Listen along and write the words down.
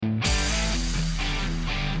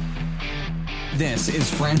This is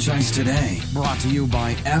Franchise Today, brought to you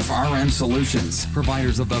by FRM Solutions,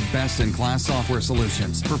 providers of the best-in-class software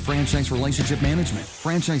solutions for franchise relationship management.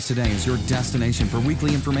 Franchise Today is your destination for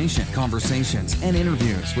weekly information, conversations, and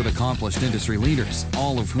interviews with accomplished industry leaders,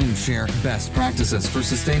 all of whom share best practices for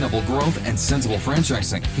sustainable growth and sensible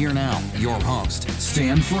franchising. Here now, your host,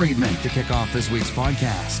 Stan Friedman, to kick off this week's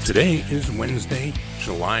podcast. Today is Wednesday,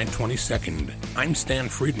 July 22nd. I'm Stan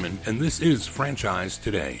Friedman, and this is Franchise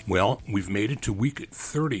Today. Well, we've made it to week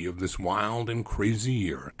 30 of this wild and crazy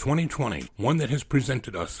year, 2020, one that has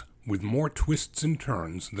presented us with more twists and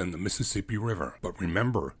turns than the Mississippi River. But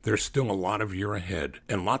remember, there's still a lot of year ahead,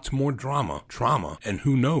 and lots more drama, trauma, and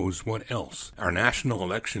who knows what else. Our national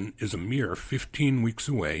election is a mere 15 weeks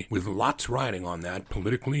away, with lots riding on that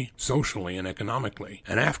politically, socially, and economically.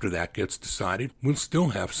 And after that gets decided, we'll still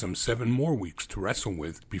have some 7 more weeks to wrestle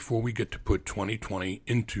with before we get to put 2020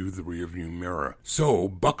 into the rearview mirror. So,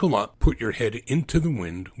 buckle up, put your head into the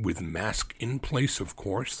wind, with mask in place, of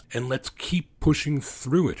course, and let's keep pushing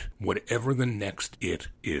through it, whatever the next it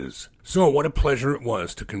is. So what a pleasure it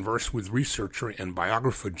was to converse with researcher and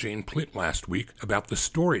biographer Jane Plitt last week about the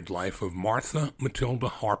storied life of Martha Matilda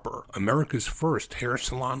Harper, America's first hair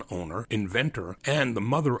salon owner, inventor, and the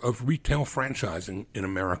mother of retail franchising in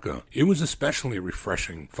America. It was especially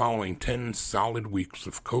refreshing following 10 solid weeks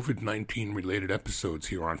of COVID-19 related episodes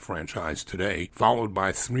here on Franchise Today, followed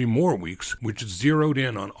by 3 more weeks which zeroed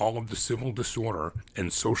in on all of the civil disorder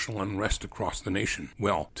and social unrest across the nation.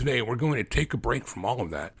 Well, today we're going to take a break from all of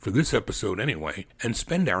that, for this episode anyway, and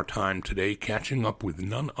spend our time today catching up with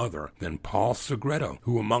none other than Paul Segreto,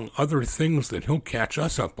 who, among other things that he'll catch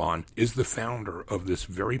us up on, is the founder of this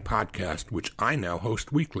very podcast, which I now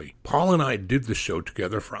host weekly. Paul and I did the show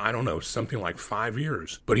together for, something like 5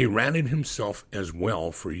 years, but he ran it himself as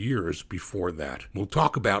well for years before that. We'll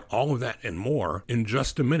talk about all of that and more in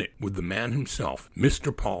just a minute with the man himself,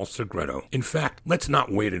 Mr. Paul Segreto. In fact, let's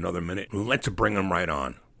not wait another minute. Let's bring him right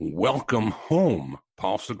on. Welcome home,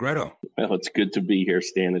 Paul Segreto. Well, it's good to be here,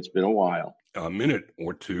 Stan. It's been a while. A minute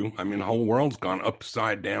or two. I mean, the whole world's gone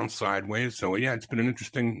upside down, sideways. So, yeah, it's been an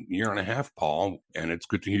interesting year and a half, Paul, and it's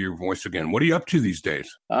good to hear your voice again. What are you up to these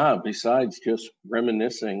days? Besides just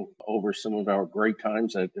reminiscing over some of our great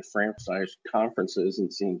times at the franchise conferences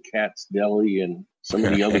and seeing Cat's Deli and some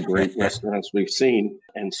of the other great restaurants we've seen,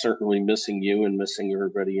 and certainly missing you and missing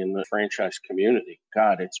everybody in the franchise community.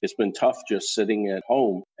 God, it's been tough just sitting at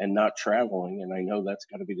home and not traveling, and I know that's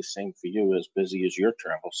got to be the same for you, as busy as your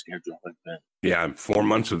travel schedule has been. Yeah, 4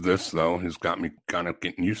 months of this, though, has got me kind of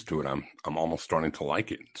getting used to it. I'm almost starting to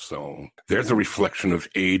like it. So there's a reflection of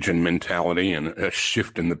age and mentality and a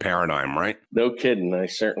shift in the paradigm, right? No kidding. I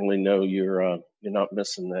certainly know you're not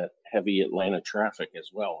missing that heavy Atlanta traffic as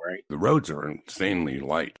well, right? The roads are insanely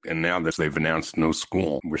light. And now that they've announced no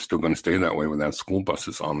school, we're still going to stay that way without school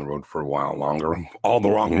buses on the road for a while longer. All the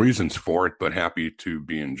wrong reasons for it, but happy to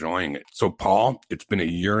be enjoying it. So, Paul, it's been a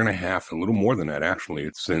year and a half, a little more than that, actually,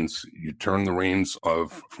 since you turned the reins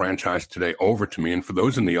of Franchise Today over to me. And for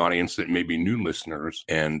those in the audience that may be new listeners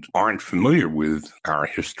and aren't familiar with our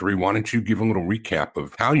history, why don't you give a little recap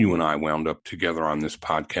of how you and I wound up together on this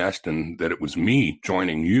podcast, and that it was me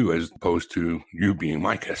joining you as opposed to you being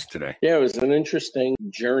my guest today. Yeah, it was an interesting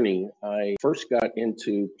journey. I first got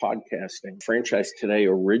into podcasting. Franchise Today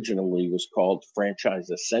originally was called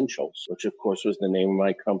Franchise Essentials, which of course was the name of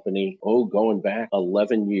my company, going back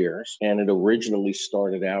 11 years. And it originally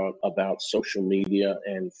started out about social media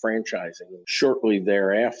and franchising. And shortly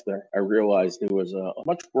thereafter, I realized there was a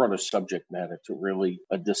much broader subject matter to really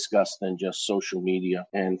discuss than just social media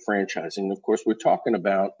and franchising. Of course, we're talking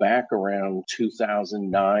about back around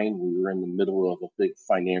 2009. We were in the middle of a big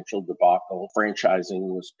financial debacle. Franchising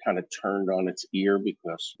was kind of turned on its ear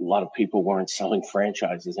because a lot of people weren't selling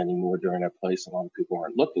franchises anymore during that place. A lot of people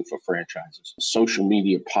weren't looking for franchises. Social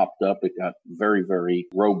media popped up. It got very, very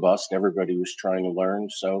robust. Everybody was trying to learn.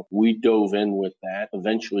 So we dove in with that,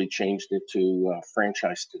 eventually changed it to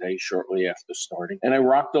Franchise Today shortly after starting. And I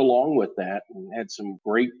rocked along with that and had some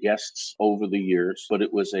great guests over the years. But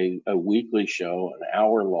it was a weekly show, an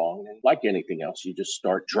hour long. And like anything else, you just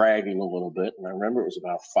start dragging a little bit. And I remember it was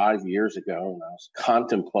about 5 years ago, and I was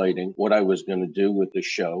contemplating what I was going to do with the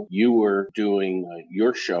show. You were doing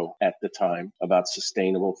your show at the time about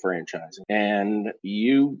sustainable franchising. And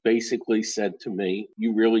you basically said to me,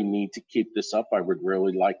 you really need to keep this up. I would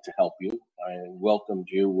really like to help you. I welcomed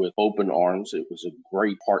you with open arms. It was a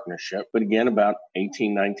great partnership. But again, about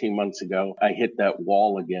 18, 19 months ago, I hit that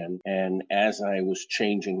wall again. And as I was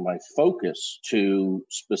changing my focus to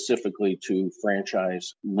specifically to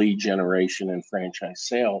franchise lead generation and franchise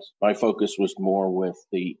sales, my focus was more with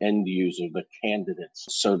the end user, the candidates,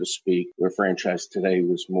 so to speak, where Franchise Today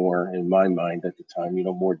was more, in my mind at the time,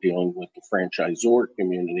 more dealing with the franchisor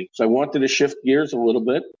community. So I wanted to shift gears a little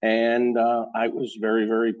bit, and I was very,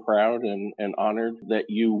 very proud and honored that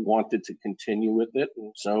you wanted to continue with it.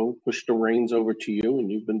 And so pushed the reins over to you,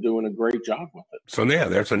 and you've been doing a great job with it. So yeah,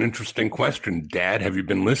 that's an interesting question. Dad, have you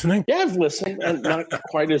been listening? Yeah, I've listened, and not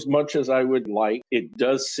quite as much as I would like. It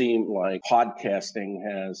does seem like podcasting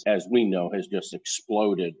has, as we know, has just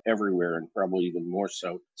exploded everywhere, and probably even more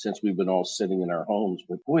so since we've been all sitting in our homes.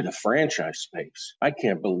 But boy, the franchise space, I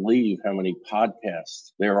can't believe how many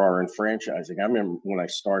podcasts there are in franchising. I remember when I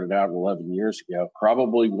started out 11 years ago,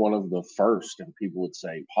 probably one of the first, and people would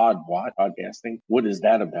say, what? Podcasting? What is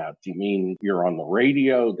that about? Do you mean you're on the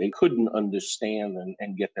radio? They couldn't understand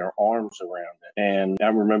and get their arms around it. And I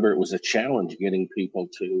remember it was a challenge getting people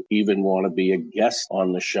to even want to be a guest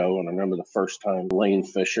on the show. And I remember the first time Lane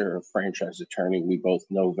Fisher, a franchise attorney we both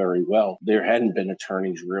know very well, there hadn't been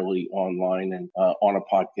attorneys really online and on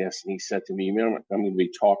a podcast. And he said to me, I'm going to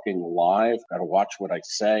be talking live. Got to watch what I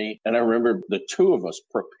say. And I remember the two of us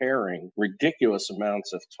preparing ridiculous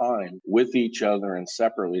amounts of time with each other and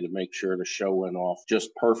separately to make sure the show went off just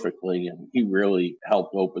perfectly. And he really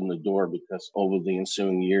helped open the door, because over the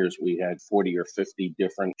ensuing years, we had 40 or 50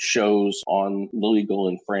 different shows on legal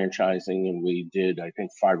and franchising. And we did, I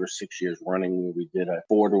think, 5 or 6 years running, we did a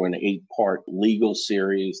 4 to an 8-part legal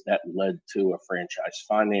series that led to a franchise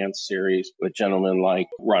finance series with gentlemen like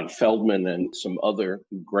Ron Feldman and some other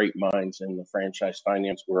great minds in the franchise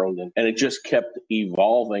finance world. And it just kept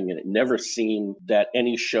evolving, and it never seemed that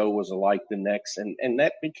any show was alike the next. And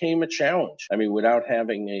that became a challenge. I mean, without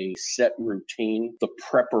having a set routine, the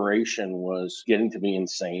preparation was getting to be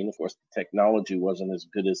insane. Of course, the technology wasn't as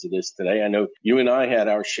good as it is today. I know you and I had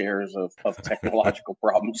our shares of technological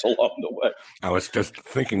problems along the way. I was just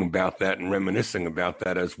thinking about that and reminiscing about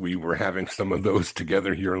that as we were having some of those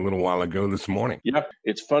together here a little while ago this morning. Yeah,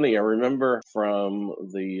 it's funny. I remember from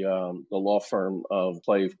the law firm of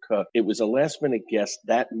Clave Cook, it was a last-minute guest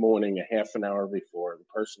that morning, a half an hour before. The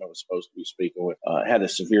person I was supposed to be speaking with had a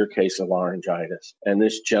severe case of laryngitis. And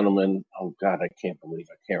this gentleman, oh God, I can't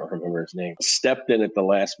remember his name, stepped in at the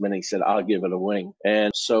last minute. He said, I'll give it a wing.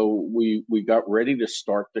 And so we got ready to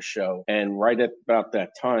start the show. And right at about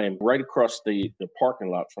that time, right across the parking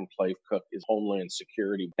lot from Clave Cook is Homeland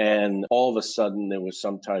Security. And all of a sudden, there was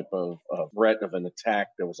some type of threat of an attack.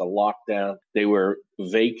 There was a lockdown. They were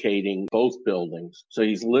vacating both buildings. So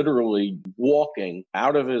he's literally walking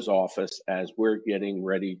out of his office as we're getting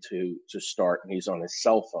ready to start, and he's on his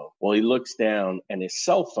cell phone. Well, he looks down, and his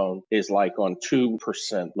cell phone is like on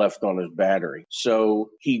 2% left on his battery. So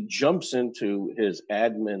he jumps into his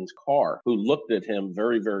admin's car, who looked at him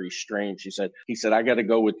very, very strange. He said, I got to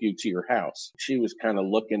go with you to your house. She was kind of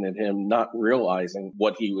looking at him, not realizing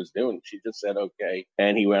what he was doing. She just said, okay.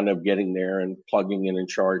 And he wound up getting there and plugging in and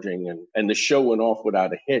charging, and the show went off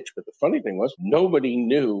without a hitch. But the funny thing was, nobody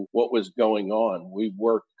knew what was going on. We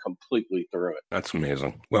worked completely through it. That's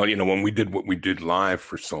amazing. Well, when we did what we did live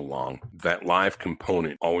for so long, that live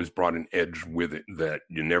component always brought an edge with it that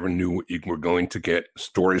you never knew what you were going to get.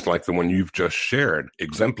 Stories like the one you've just shared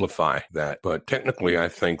exemplify that. But technically, I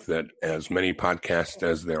think that as many podcasts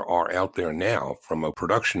as there are out there now, from a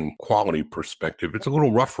production quality perspective, it's a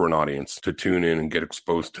little rough for an audience to tune in and get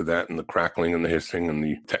exposed to that and the crackling and the hissing and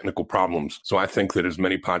the technical problems. So I think that as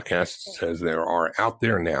many podcasts as there are out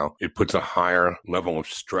there now, it puts a higher level of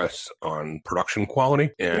stress on production quality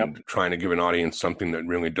and trying to give an audience something that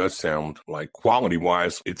really does sound like,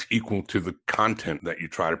 quality-wise, it's equal to the content that you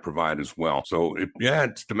try to provide as well. So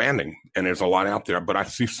it's demanding, and there's a lot out there. But I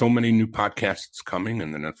see so many new podcasts coming,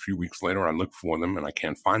 and then a few weeks later I look for them and I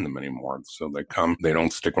can't find them anymore. So they come, they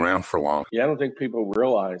don't stick around for long. Yeah, I don't think people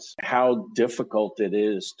realize how difficult it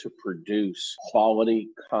is to produce quality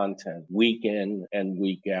content week in and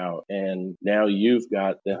week out. And now you've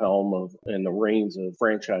got the helm of and the reins of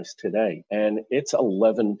Franchise Today, and it's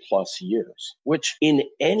 11 plus years, which in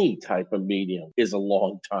any type of medium is a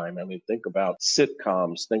long time. I mean, think about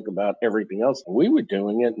sitcoms, think about everything else. We were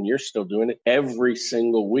doing it, and you're still still doing it every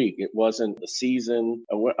single week. It wasn't the season.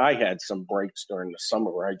 I had some breaks during the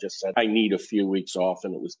summer where I just said, I need a few weeks off,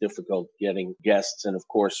 and it was difficult getting guests. And of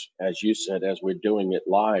course, as you said, as we're doing it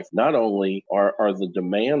live, not only are the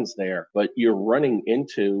demands there, but you're running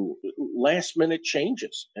into last minute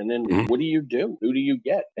changes. And then what do you do? Who do you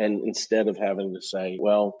get? And instead of having to say,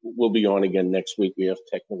 well, we'll be on again next week, we have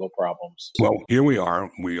technical problems. Well, here we are.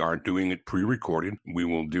 We are doing it pre-recorded. We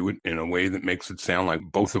will do it in a way that makes it sound like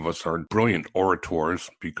both of us are brilliant orators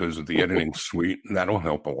because of the editing suite. That'll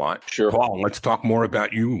help a lot. Sure. Paul, let's talk more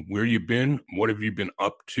about you. Where you've been? What have you been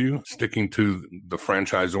up to? Sticking to the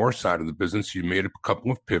franchisor side of the business, you made a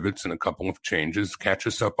couple of pivots and a couple of changes. Catch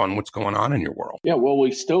us up on what's going on in your world. Yeah, well,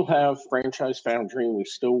 we still have Franchise Foundry, and we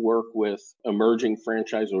still work with emerging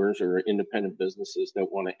franchisors or independent businesses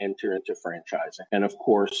that want to enter into franchising. And of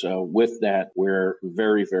course, with that, we're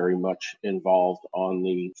very, very much involved on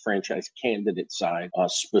the franchise candidate side,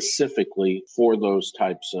 specifically for those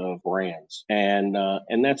types of brands. And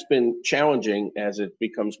that's been challenging as it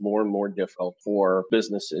becomes more and more difficult for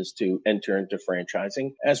businesses to enter into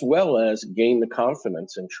franchising, as well as gain the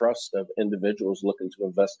confidence and trust of individuals looking to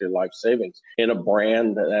invest their life savings in a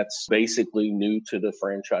brand that's basically new to the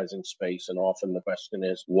franchising space. And often the question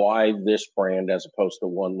is, why this brand as opposed to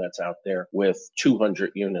one that's out there with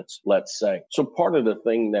 200 units, let's say? So part of the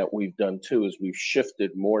thing that we've done too is we've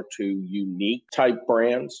shifted more to unique type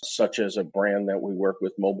brands, such as a brand that we work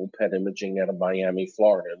with, Mobile Pet Imaging out of Miami,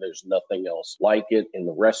 Florida. There's nothing else like it in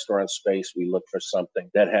the restaurant space. We look for something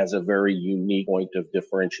that has a very unique point of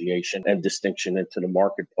differentiation and distinction into the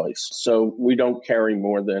marketplace. So we don't carry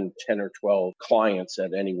more than 10 or 12 clients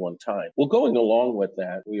at any one time. Well, going along with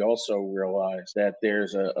that, we also realize that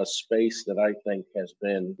there's a space that I think has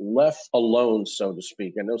been left alone, so to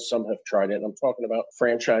speak. I know some have tried it, and I'm talking about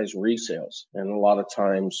franchise resales. And a lot of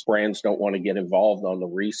times brands don't want to get involved on the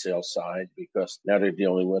resale side because now they're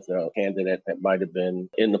dealing with a candidate that might have been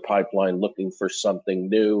in the pipeline looking for something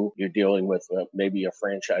new. You're dealing with maybe a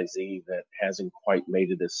franchisee that hasn't quite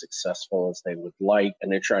made it as successful as they would like,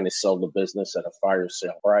 and they're trying to sell the business at a fire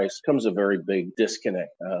sale price. Comes a very big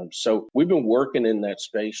disconnect. So we've been working in that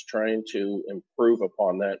space, trying to improve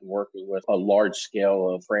upon that and working with a large scale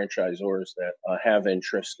of franchisors that have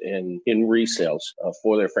interest in resales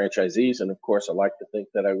for their franchisees. And of course, I like to think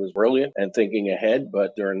that I was brilliant and thinking ahead,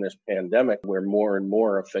 but during this pandemic, where more and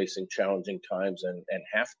more are facing challenging times and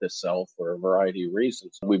have to sell for a variety of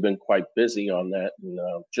reasons, we've been quite busy on that. And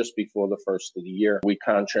just before the first of the year, we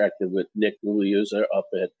contracted with Nick Gugliuzza up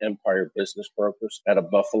at Empire Business Brokers out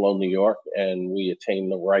of Buffalo, New York, and we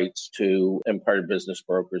attained the rights to Empire Business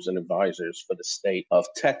Brokers and Advisors for the state of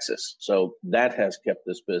Texas. So that has kept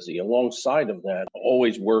us busy. Alongside of that,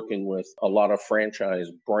 always working with a lot of franchise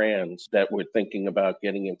brands that were thinking about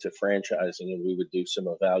getting into franchising, and we would do some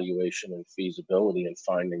evaluation and feasibility, and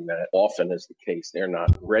finding that often is the case, they're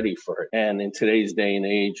not ready for it. And in today's day and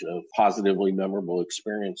age of positively memorable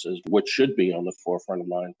experiences, which should be on the forefront of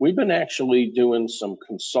mind, we've been actually doing some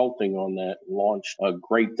consulting on that, launched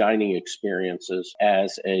great dining experiences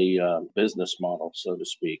as a business model, so to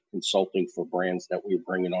speak, consulting for brands that we're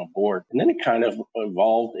bringing on board. And then it kind of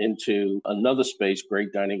evolved into another space,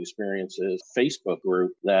 Great Dining Experiences Facebook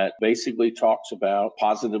group that basically talks about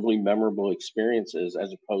positively memorable experiences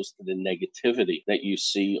as opposed to the negativity that you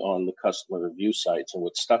see on the customer review sites. And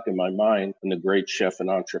what stuck in my mind, and the great chef and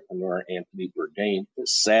entrepreneur Anthony Bourdain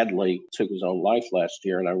sadly took his own life last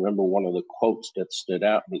year. And I remember one of the quotes that stood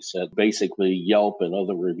out. He said, basically, Yelp and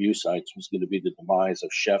other review sites was going to be the demise of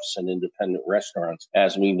chefs and independent restaurants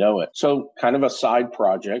as we know it. So kind of a side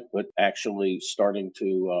project, but actually starting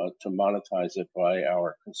to monetize it by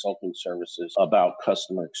our consulting services about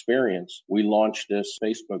customer experience. We launched this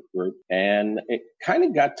Facebook group, and it kind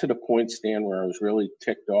of got to the point, Stan, where I was really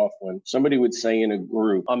ticked off when somebody would say in a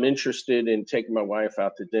group, I'm interested in taking my wife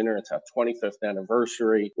out to dinner. It's our 25th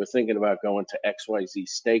anniversary. We're thinking about going to XYZ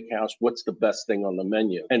Steakhouse. What's the best thing on the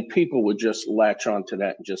menu? And people would just latch onto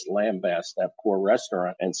that and just lambast that poor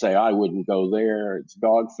restaurant and say, I wouldn't go there. It's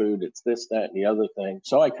dog food. It's this, that, and the other thing.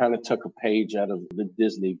 So I kind of took a page out of the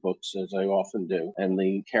Disney books, as I often do. And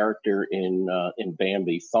the character in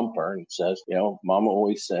Bambi, Thumper, and says, Mama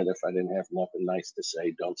always said, if I didn't have nothing nice to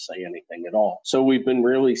say, don't say anything at all. So we've been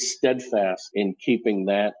really steadfast in keeping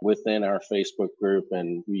that within our Facebook group,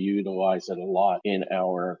 and we utilize it a lot in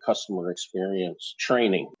our customer experience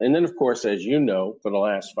training. And then, of course, as you know, for the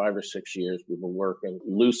last 5 or 6 years, we've been working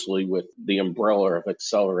loosely with the umbrella of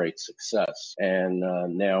Accelerate Success. And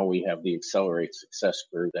now we have the Accelerate Success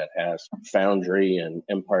group that has Foundry and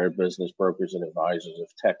Empire Business Brokers and Advisors of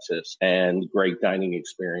Texas and Great Dining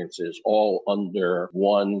Experiences all under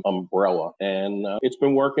one umbrella. And it's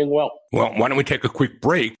been working well. Well, why don't we take a quick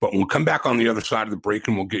break, but we'll come back on the other side of the break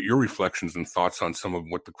and we'll get your reflections and thoughts on some of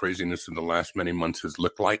what the craziness of the last many months has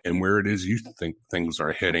looked like and where it is you think things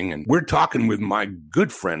are heading. And we're talking with my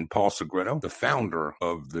good friend, Paul Segreto, the founder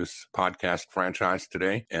of this podcast franchise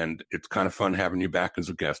today. And it's kind of fun having you back as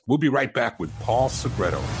a guest. We'll be right back with Paul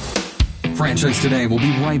Segreto. Franchise Today will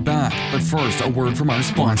be right back. But first, a word from our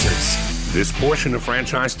sponsors. This portion of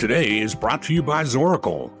Franchise Today is brought to you by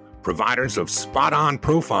Zoracle, providers of spot-on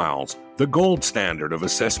profiles, the gold standard of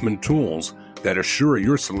assessment tools that assure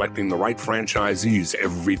you're selecting the right franchisees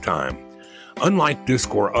every time. Unlike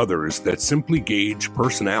DISC or others that simply gauge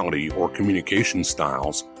personality or communication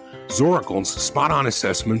styles, Zoracle's spot-on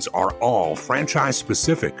assessments are all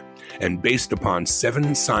franchise-specific and based upon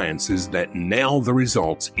 7 sciences that nail the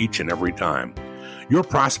results each and every time. Your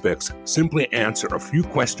prospects simply answer a few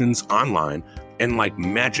questions online, and like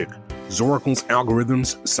magic, Zoracle's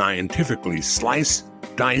algorithms scientifically slice,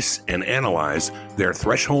 dice, and analyze their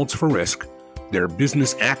thresholds for risk, their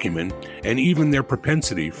business acumen, and even their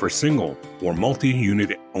propensity for single or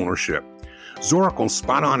multi-unit ownership. Zoracle's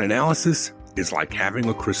spot-on analysis is like having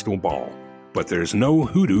a crystal ball, but there's no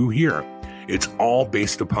hoodoo here. It's all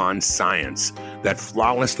based upon science that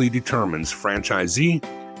flawlessly determines franchisee,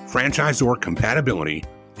 franchisor compatibility,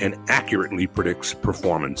 and accurately predicts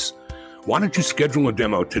performance. Why don't you schedule a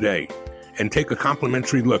demo today and take a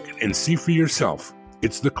complimentary look and see for yourself?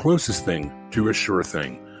 It's the closest thing to a sure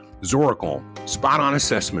thing. Zoracle, spot-on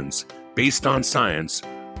assessments based on science,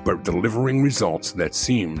 but delivering results that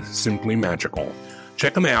seem simply magical.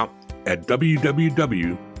 Check them out at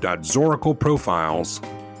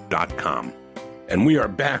www.zoracleprofiles.com. And we are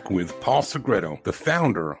back with Paul Segreto, the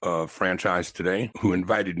founder of Franchise Today, who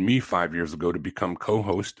invited me 5 years ago to become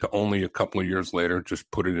co-host, to only a couple of years later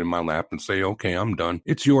just put it in my lap and say, okay, I'm done.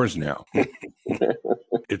 It's yours now.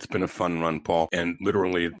 It's been a fun run, Paul. And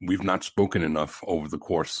literally, we've not spoken enough over the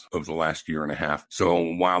course of the last year and a half. So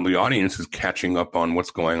while the audience is catching up on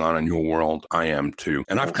what's going on in your world, I am too.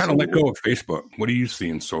 And I've kind of let go of Facebook. What do you see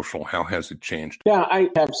in social? How has it changed? Yeah, I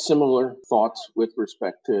have similar thoughts with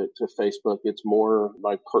respect to Facebook. It's more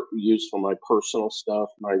used for my personal stuff,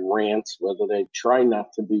 my rants, whether they try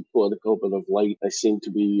not to be political, but of late, I seem to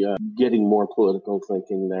be getting more political,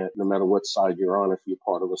 thinking that no matter what side you're on, if you're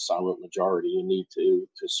part of a silent majority, you need to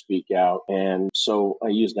speak out. And so I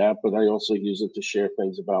use that, but I also use it to share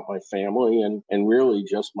things about my family, and really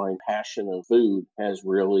just my passion of food has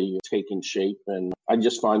really taken shape, and I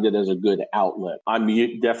just find it as a good outlet. I'm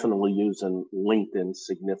definitely using LinkedIn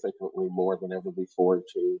significantly more than ever before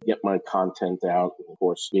to get my content out. Of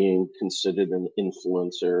course, being considered an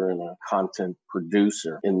influencer and a content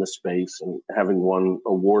producer in the space and having won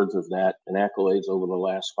awards of that and accolades over the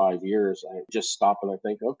last 5 years, I just stop and I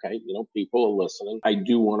think, okay, people are listening. I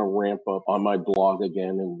do want to ramp up on my blog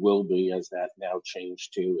again, and will be, as that now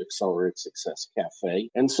changed to Accelerate Success Cafe.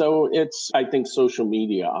 And so I think social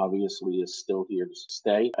media obviously is still here to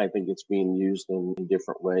stay. I think it's being used in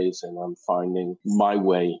different ways, and I'm finding my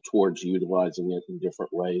way towards utilizing it in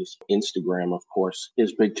different ways. Instagram, of course,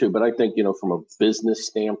 is big too, but I think, from a business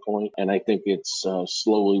standpoint, and I think it's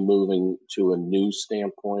slowly moving to a news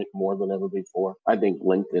standpoint more than ever before, I think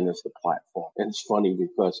LinkedIn is the platform. And it's funny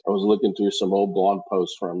because I was looking through some old blog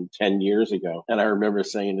posts from 10 years ago, and I remember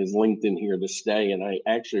saying, is LinkedIn here to stay? And I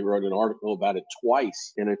actually wrote an article about it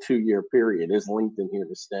twice in a 2-year period. Is LinkedIn here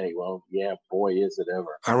to stay? Well, yeah, boy, is it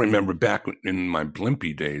ever. I remember back in my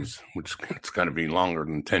Blimpie days, which it's got to be longer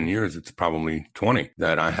than 10 years, it's probably 20,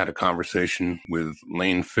 that I had a conversation with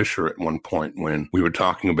Lane Fisher at one point when we were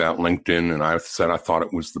talking about LinkedIn, and I said I thought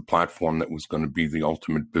it was the platform that was going to be the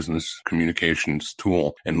ultimate business communications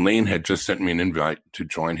tool. And Lane had just sent me an invite to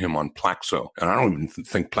join him on Plaxo. And I don't even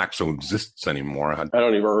think Plaxo exists anymore. I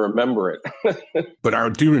don't even remember it. But I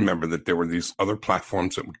do remember that there were these other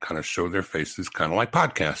platforms that would kind of show their faces, kind of like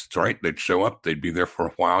podcasts, right? They'd show up, they'd be there for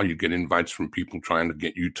a while. You get invites from people trying to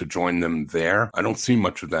get you to join them there. I don't see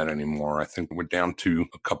much of that anymore. I think we're down to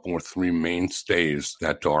a couple or 3 mainstays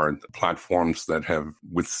that are platforms that have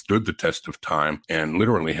withstood the test of time and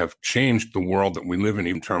literally have changed the world that we live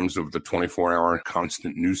in terms of the 24-hour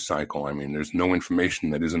constant news cycle. I mean, there's no information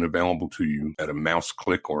that isn't available to you at a mouse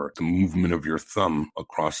click or the movement of your thumb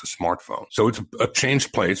across a smartphone. So it's a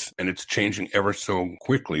changed place, and it's changing ever so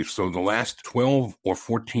quickly. So the last 12 or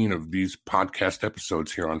 14 of these podcast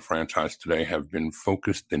episodes here on Franchise Today have been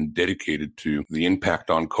focused and dedicated to the impact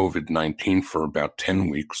on COVID-19 for about 10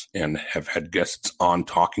 weeks, and have had guests on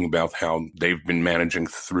talking about how they've been managing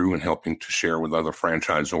through and helping to share with other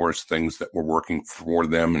franchisors things that were working for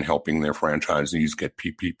them and helping their franchisees get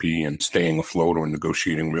PPP and staying afloat or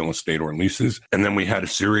negotiating real estate or leases. And And then we had a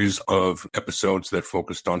series of episodes that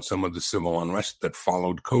focused on some of the civil unrest that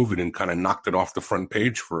followed COVID and kind of knocked it off the front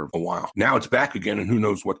page for a while. Now it's back again, and who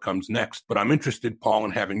knows what comes next. But I'm interested, Paul, in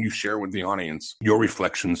having you share with the audience your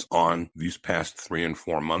reflections on these past 3 and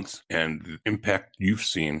 4 months and the impact you've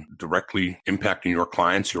seen directly impacting your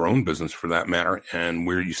clients, your own business for that matter, and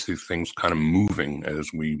where you see things kind of moving as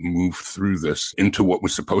we move through this into what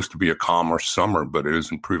was supposed to be a calmer summer, but it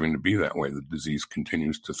isn't proving to be that way. The disease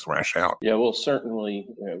continues to thrash out. Yeah, well, certainly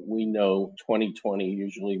we know 2020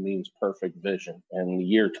 usually means perfect vision, and the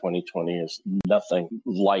year 2020 is nothing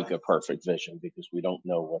like a perfect vision because we don't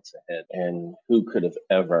know what's ahead. And who could have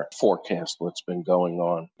ever forecast what's been going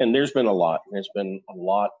on? And there's been a lot. There's been a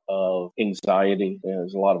lot of anxiety.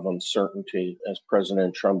 There's a lot of uncertainty. As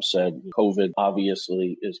President Trump said, COVID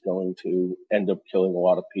obviously is going to end up killing a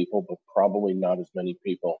lot of people, but probably not as many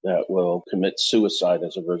people that will commit suicide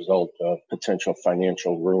as a result of potential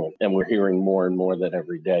financial ruin. And we're hearing more and more that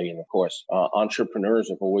every day. And of course, entrepreneurs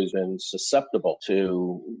have always been susceptible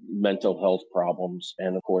to mental health problems.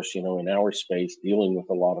 And of course, in our space, dealing with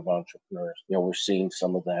a lot of entrepreneurs, we're seeing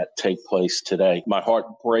some of that take place today. My heart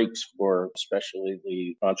breaks for especially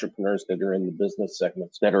the entrepreneurs that are in the business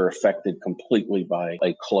segments that are affected completely by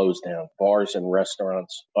a close down. Bars and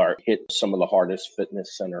restaurants are hit, some of the hardest,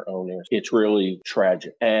 fitness center owners. It's really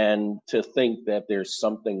tragic. And to think that there's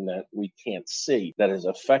something that we can't see that has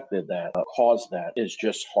affected that, caused that, is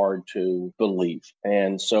just hard to believe.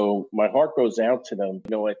 And so my heart goes out to them.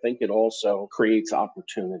 I think it also creates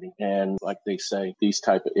opportunity. And like they say, these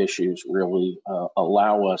type of issues really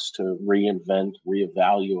allow us to reinvent,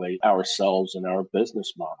 reevaluate ourselves and our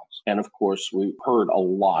business models. And of course, we've heard a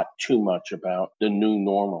lot, too much about the new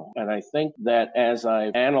normal. And I think that as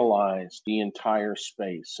I've analyzed the entire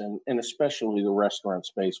space, and especially the restaurant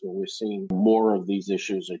space where we're seeing more of these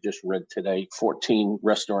issues, I just read today, 14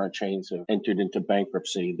 restaurant chains have entered into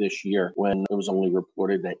bankruptcy this year when it was only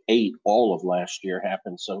reported that 8 all of last year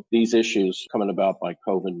happened. So these issues coming about by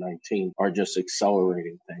COVID-19 are just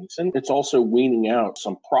accelerating things. And it's also weaning out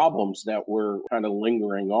some problems that were kind of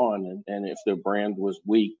lingering on. And if their brand was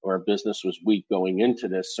weak or a business was weak going into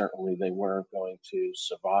this, certainly they weren't going to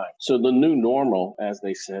survive. So the new normal, as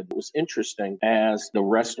they said, was interesting as the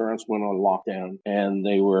restaurants went on lockdown and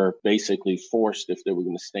they were basically forced, if they were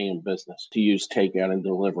going to stay in business, to use takeout and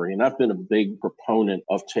delivery. And I've been a big proponent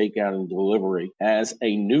of takeout and delivery as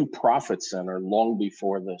a new profit center long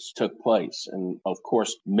before this took place. And of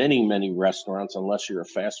course, many, many restaurants, unless you're a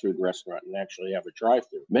fast food restaurant and actually have a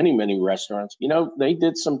drive-thru, many restaurants, they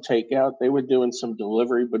did some takeout, they were doing some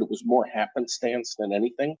delivery, but it was more happenstance than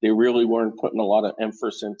anything. They really weren't putting a lot of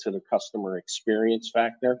emphasis into the customer experience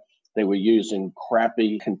factor. They were using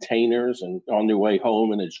crappy containers and on their way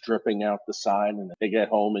home and it's dripping out the side, and they get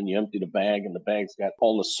home and you empty the bag and the bag's got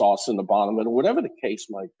all the sauce in the bottom of it, or whatever the case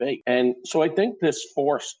might be. And so I think this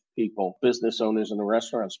forced people, business owners in the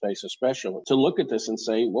restaurant space especially, to look at this and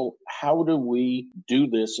say, well, how do we do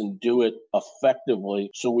this and do it effectively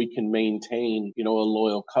so we can maintain, a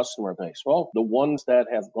loyal customer base? Well, the ones that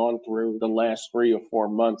have gone through the last 3 or 4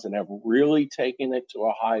 months and have really taken it to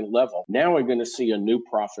a high level, now we're going to see a new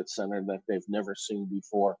profit center that they've never seen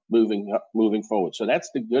before moving forward. So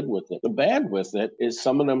that's the good with it. The bad with it is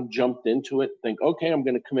some of them jumped into it, think, okay, I'm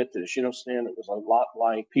going to commit to this. Stan, it was a lot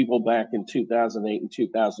like people back in 2008 and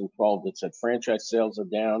 2012 that said franchise sales are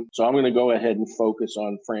down, so I'm going to go ahead and focus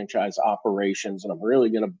on franchise operations and I'm really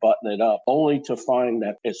going to button it up, only to find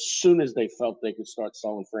that as soon as they felt they could start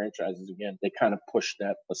selling franchises again, they kind of pushed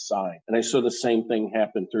that aside. And I saw the same thing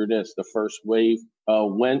happen through this. The first wave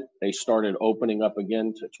they started opening up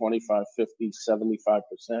again to 25, 50, 75%.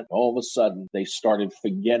 All of a sudden, they started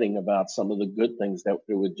forgetting about some of the good things that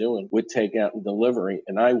they were doing with takeout and delivery.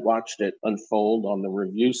 And I watched it unfold on the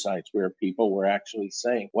review sites where people were actually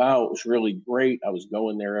saying, wow, it was really great. I was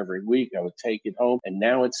going there every week. I would take it home. And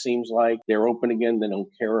now it seems like they're open again. They don't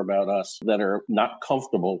care about us that are not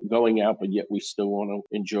comfortable going out, but yet we still want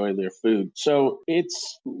to enjoy their food. So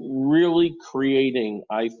it's really creating,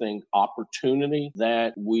 I think, opportunity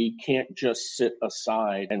that we can't just sit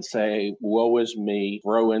aside and say, woe is me,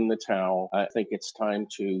 throw in the towel. I think it's time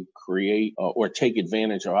to create or take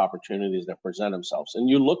advantage of opportunities that present themselves. And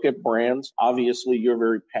you look at brands, obviously you're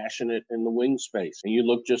very passionate in the wing space. And you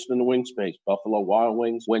look just in the wing space. Buffalo Wild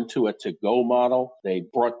Wings went to a to-go model. They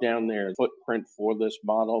brought down their footprint for this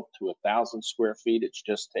model to 1,000 square feet. It's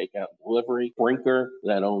just takeout and delivery. Brinker,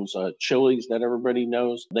 that owns Chili's that everybody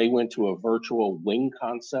knows, they went to a virtual wing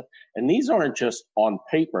concept. And these aren't just on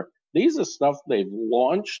paper. These are stuff they've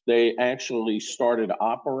launched. They actually started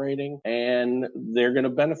operating, and they're going to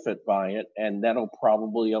benefit by it, and that'll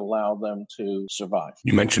probably allow them to survive.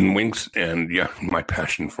 You mentioned wings, and yeah, my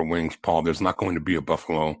passion for wings, Paul. There's not going to be a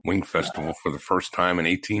Buffalo Wing Festival for the first time in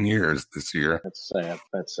 18 years this year. That's sad.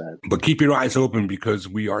 That's sad. But keep your eyes open, because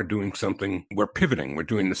we are doing something. We're pivoting. We're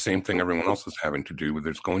doing the same thing everyone else is having to do.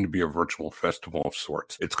 There's going to be a virtual festival of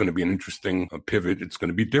sorts. It's going to be an interesting pivot. It's going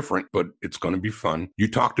to be different, but it's going to be fun. You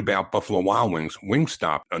talked about Buffalo Wild Wings.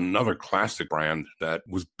 Wingstop, another classic brand that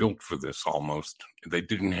was built for this almost. They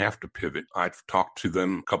didn't have to pivot. I've talked to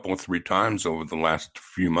them a couple of 3 times over the last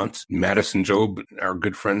few months. Madison Job, our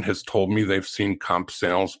good friend, has told me they've seen comp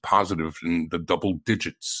sales positive in the double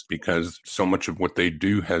digits, because so much of what they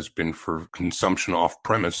do has been for consumption off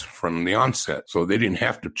premise from the onset. So they didn't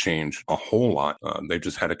have to change a whole lot. They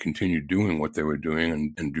just had to continue doing what they were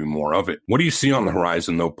doing and do more of it. What do you see on the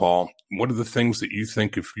horizon, though, Paul? What are the things that you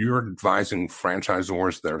think, if you're advising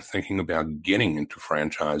franchisors that are thinking about getting into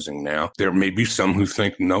franchising now? There may be some who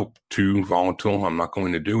think, nope, too volatile, I'm not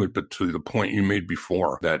going to do it. But to the point you made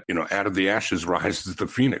before, that, out of the ashes rises the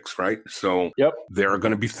phoenix, right? So There are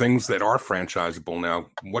going to be things that are franchisable now.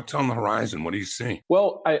 What's on the horizon? What do you see?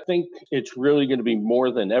 Well, I think it's really going to be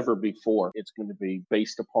more than ever before. It's going to be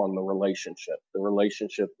based upon the relationship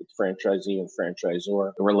with franchisee and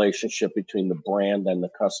franchisor, the relationship between the brand and the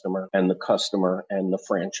customer and the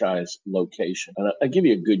franchise location. And I'll give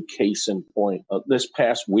you a good case in point. This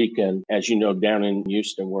past weekend, as you know, down in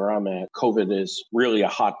Houston, where I'm at, COVID is really a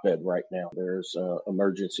hotbed right now. There's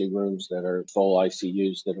emergency rooms that are full,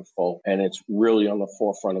 ICUs that are full, and it's really on the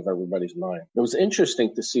forefront of everybody's mind. It was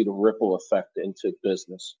interesting to see the ripple effect into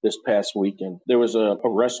business this past weekend. There was a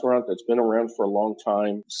restaurant that's been around for a long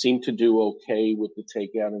time, seemed to do okay with the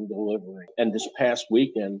takeout and delivery. And this past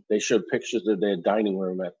weekend, they showed pictures of their dining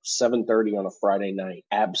room at 7:30 on a Friday night,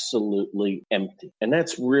 absolutely empty. And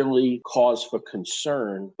that's really cause for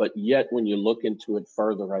concern. But yet, when you look into it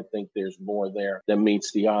further, I think there's more there than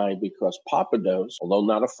meets the eye, because Pappadeaux's, although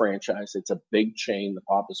not a franchise, it's a big chain. The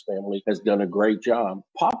Pappas family has done a great job.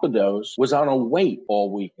 Pappadeaux's was on a wait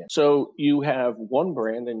all weekend. So you have one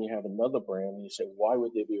brand and you have another brand, and you say, why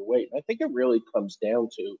would there be a wait? I think it really comes down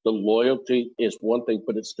to the loyalty is one thing,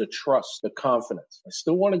 but it's the trust, the confidence. I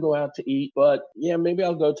still want to go out to eat, but yeah, maybe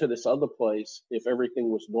I'll go to this other place if everything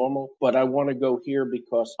was normal, but I want to go here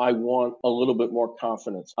because I want a little bit more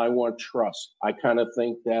confidence. I want trust. I kind of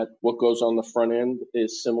think that what goes on the front end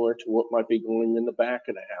is similar to what might be going in the back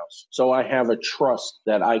of the house. So I have a trust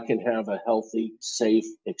that I can have a healthy, safe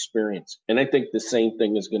experience. And I think the same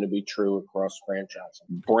thing is going to be true across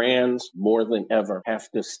franchising. Brands, more than ever, have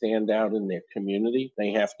to stand out in their community.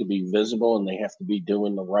 They have to be visible, and they have to be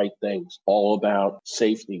doing the right things, all about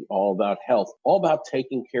safety, all about health, all about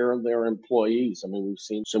taking care of their employees. I mean, we've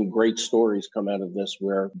seen some great stories come out of this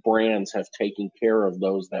where brands have taken care of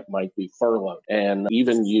those that might be furloughed. And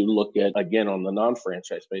even you look at, again, on the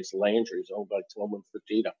non-franchise space, Landry's, owned by Tillman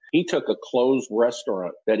Fertitta. He took a closed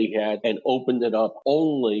restaurant that he had and opened it up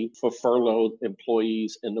only for furloughed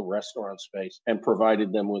employees in the restaurant space and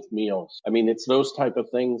provided them with meals. I mean, it's those type of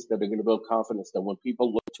things that are going to build confidence that when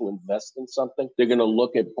people look to invest in something, they're going to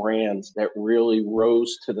look at brands that really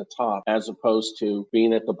rose to the top, as opposed to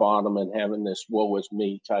being at the bottom and having this woe is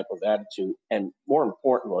me type of attitude. And more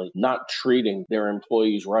importantly, not treating their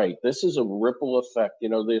employees right. This is a ripple effect.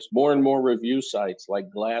 There's more and more review sites like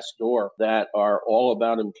Glassdoor that are all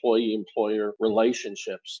about employee-employer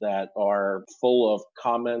relationships, that are full of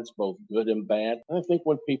comments, both good and bad. And I think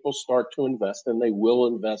when people start to invest, and they will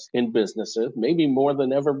invest in businesses, maybe more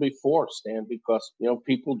than ever before, Stan, because,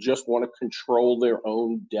 people just want to control their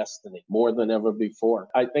own destiny more than ever before.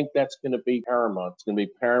 I think that's going to be paramount. It's going to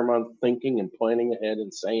be paramount thinking and planning ahead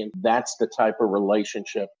and saying, that's the type of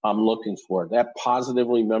relationship I'm looking for. That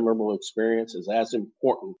positively memorable experience is as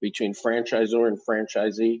important between franchisor and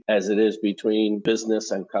franchisee as it is between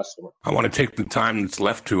business and customer. I want to take the time that's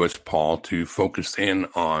left to us, Paul, to focus in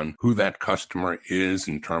on who that customer is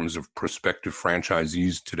in terms of prospective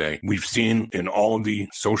franchisees today. We've seen in all of the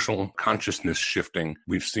social consciousness shifting,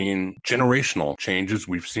 we've seen generational changes.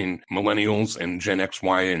 We've seen millennials and Gen X,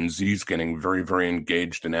 Y, and Zs getting very, very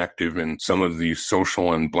engaged and active in some of the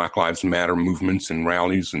social and Black Lives Matter movements and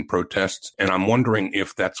rallies and protests. And I'm wondering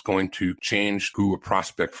if that's going to change who a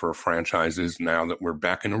prospect for a franchise is now that we're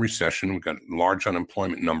back in a recession. We've got large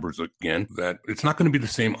unemployment numbers again, that it's not going to be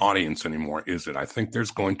the same audience anymore, is it? I think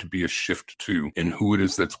there's going to be a shift too in who it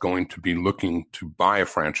is that's going to be looking to buy a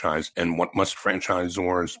franchise, and what must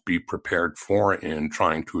franchisors be prepared for in trying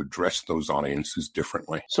trying to address those audiences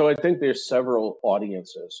differently? So I think there's several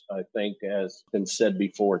audiences. I think, as been said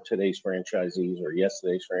before, today's franchisees or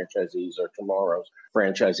yesterday's franchisees or tomorrow's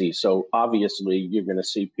franchisees. So obviously you're going to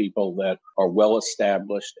see people that are well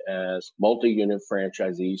established as multi-unit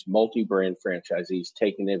franchisees, multi-brand franchisees,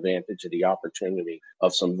 taking advantage of the opportunity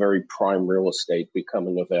of some very prime real estate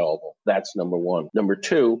becoming available. That's number one. Number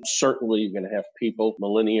two, certainly you're going to have people,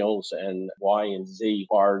 millennials and Y and Z,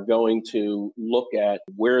 are going to look at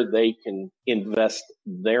where they can invest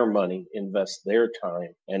their money, invest their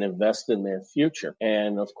time, and invest in their future.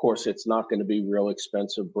 And of course, it's not going to be real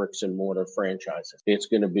expensive bricks and mortar franchises. It's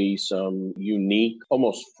going to be some unique,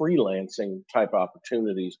 almost freelancing type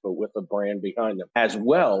opportunities, but with a brand behind them. As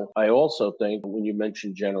well, I also think when you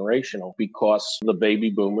mentioned generational, because the baby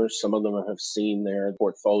boomers, some of them have seen their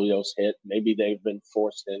portfolios hit. Maybe they've been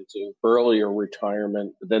forced into earlier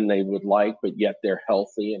retirement than they would like, but yet they're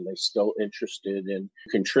healthy and they're still interested in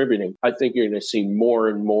contributing. I think you're going to see more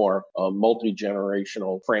and more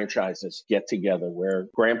multi-generational franchises get together where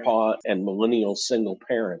grandpa and millennial single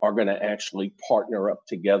parent are going to actually partner up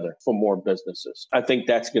together for more businesses. I think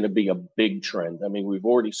that's going to be a big trend. I mean, we've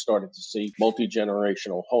already started to see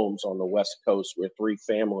multi-generational homes on the West Coast where three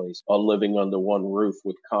families are living under one roof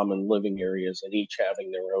with common living areas and each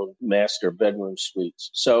having their own master bedroom suites.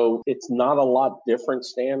 So it's not a lot different,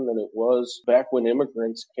 Stan, than it was back when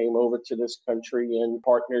immigrants came over to this country and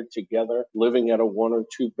partnered together, living at a 1 or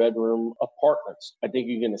 2 bedroom apartments. I think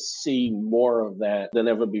you're going to see more of that than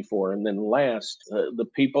ever before. And then last, the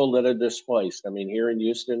people that are displaced. I mean, here in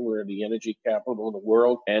Houston, we're the energy capital of the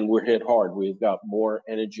world, and we're hit hard. We've got more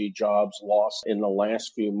energy jobs lost in the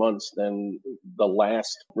last few months than the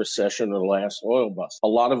last recession or the last oil bust. A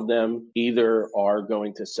lot of them either are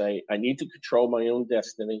going to say, I need to control my own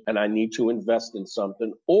destiny and I need to invest in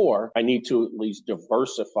something, or I need to at least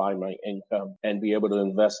diversify my income and be able to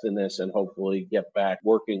invest in this and hopefully get back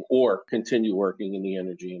working or continue working in the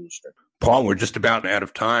energy industry. Paul, we're just about out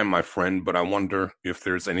of time, my friend, but I wonder if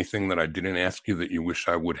there's anything that I didn't ask you that you wish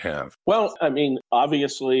I would have. Well, I mean,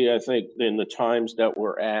 obviously, I think in the times that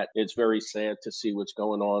we're at, it's very sad to see what's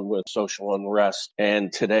going on with social unrest.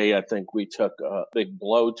 And today, I think we took a big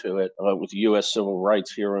blow to it with U.S. Civil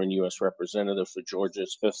Rights hero and U.S. Representative for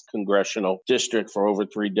Georgia's 5th Congressional District for over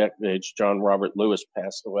 3 decades, John Robert Lewis,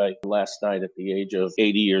 passed away last night at the age of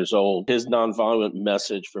 80 years old. His nonviolent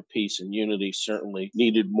message for peace and unity certainly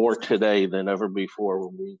needed more today than ever before,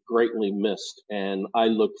 will be greatly missed. And I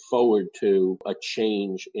look forward to a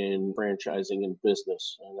change in franchising and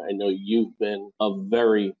business. And I know you've been a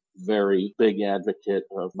very, very big advocate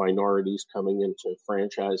of minorities coming into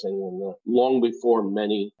franchising, and long before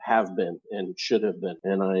many have been and should have been.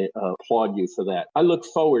 And I applaud you for that. I look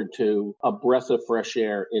forward to a breath of fresh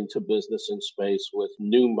air into business and space with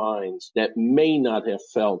new minds that may not have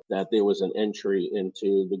felt that there was an entry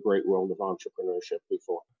into the great world of entrepreneurship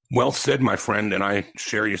before. Well said, my friend, and I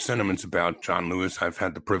share your sentiments about John Lewis. I've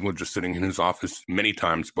had the privilege of sitting in his office many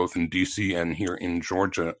times, both in D.C. and here in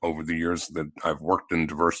Georgia over the years that I've worked in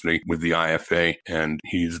diversity with the IFA, and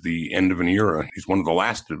he's the end of an era. He's one of the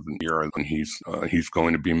last of an era, and he's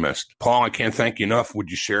going to be missed. Paul, I can't thank you enough. Would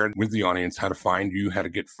you share with the audience how to find you, how to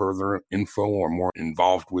get further info or more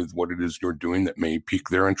involved with what it is you're doing that may pique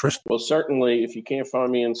their interest? Well, certainly, if you can't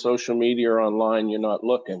find me on social media or online, you're not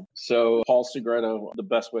looking. So Paul Segreto, the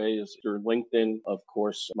best way is through LinkedIn. Of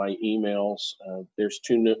course, my emails, there's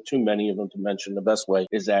too many of them to mention. The best way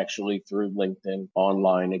is actually through LinkedIn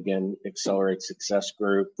online. Again, Accelerate Success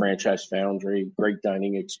Group, Franchise Foundry, great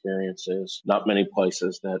dining experiences, not many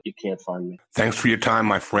places that you can't find me. Thanks for your time,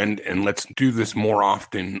 my friend. And let's do this more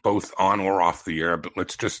often, both on or off the air, but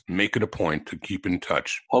let's just make it a point to keep in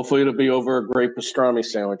touch. Hopefully it'll be over a great pastrami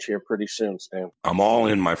sandwich here pretty soon, Stan. I'm all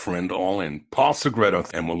in, my friend, all in. Paul Segreto,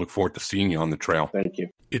 and we'll look forward to seeing you on the trail. Thank you.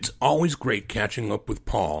 It's always great catching up with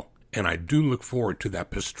Paul, and I do look forward to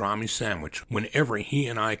that pastrami sandwich whenever he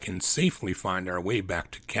and I can safely find our way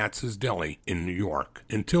back to Katz's Deli in New York.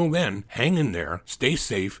 Until then, hang in there, stay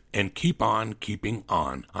safe, and keep on keeping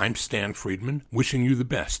on. I'm Stan Friedman, wishing you the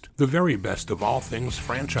best, the very best of all things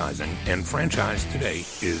franchising, and Franchise Today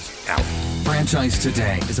is out. Franchise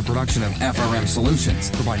Today is a production of FRM Solutions,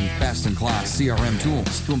 providing best-in-class CRM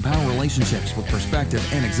tools to empower relationships with prospective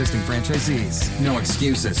and existing franchisees. No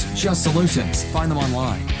excuses, just solutions. Find them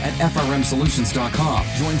online at frmsolutions.com.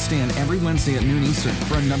 Join Stan every Wednesday at noon Eastern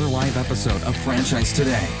for another live episode of Franchise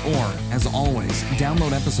Today. Or, as always,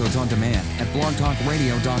 download episodes on demand at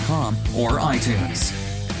blogtalkradio.com or iTunes.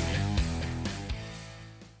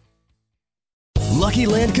 Lucky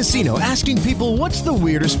Land Casino, asking people, what's the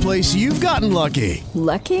weirdest place you've gotten lucky?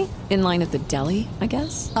 Lucky? In line at the deli, I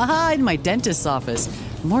guess? Aha, in my dentist's office.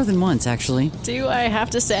 More than once, actually. Do I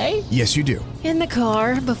have to say? Yes, you do. In the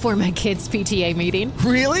car before my kids' PTA meeting.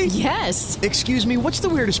 Really? Yes. Excuse me, what's the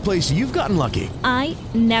weirdest place you've gotten lucky? I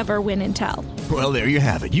never win and tell. Well, there you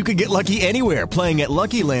have it. You can get lucky anywhere, playing at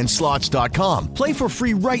LuckyLandSlots.com. Play for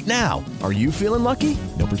free right now. Are you feeling lucky?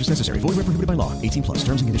 No purchase necessary. Void where prohibited by law. 18 plus.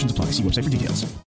 Terms and conditions apply. See website for details.